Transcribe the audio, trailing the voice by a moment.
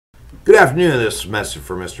Good afternoon. This is a message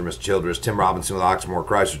for Mr. and Miss Childress. Tim Robinson with Oxmoor,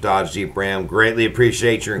 Chrysler, Dodge, Jeep, Ram. Greatly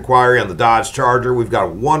appreciate your inquiry on the Dodge Charger. We've got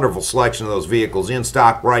a wonderful selection of those vehicles in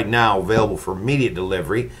stock right now, available for immediate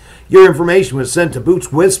delivery. Your information was sent to Boots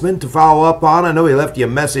Wisman to follow up on. I know he left you a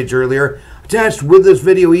message earlier. Attached with this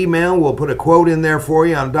video email, we'll put a quote in there for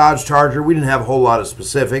you on a Dodge Charger. We didn't have a whole lot of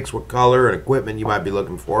specifics, what color and equipment you might be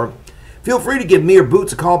looking for. Feel free to give me or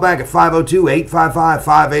Boots a call back at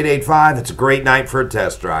 502-855-5885. It's a great night for a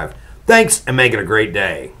test drive. Thanks, and make it a great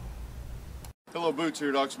day. Hello, Boots here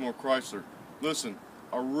at Oxmoor Chrysler. Listen,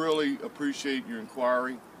 I really appreciate your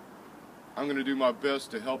inquiry. I'm going to do my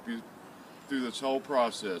best to help you through this whole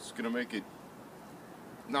process. It's going to make it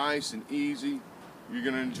nice and easy. You're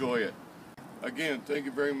going to enjoy it. Again, thank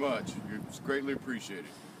you very much. It's greatly appreciated.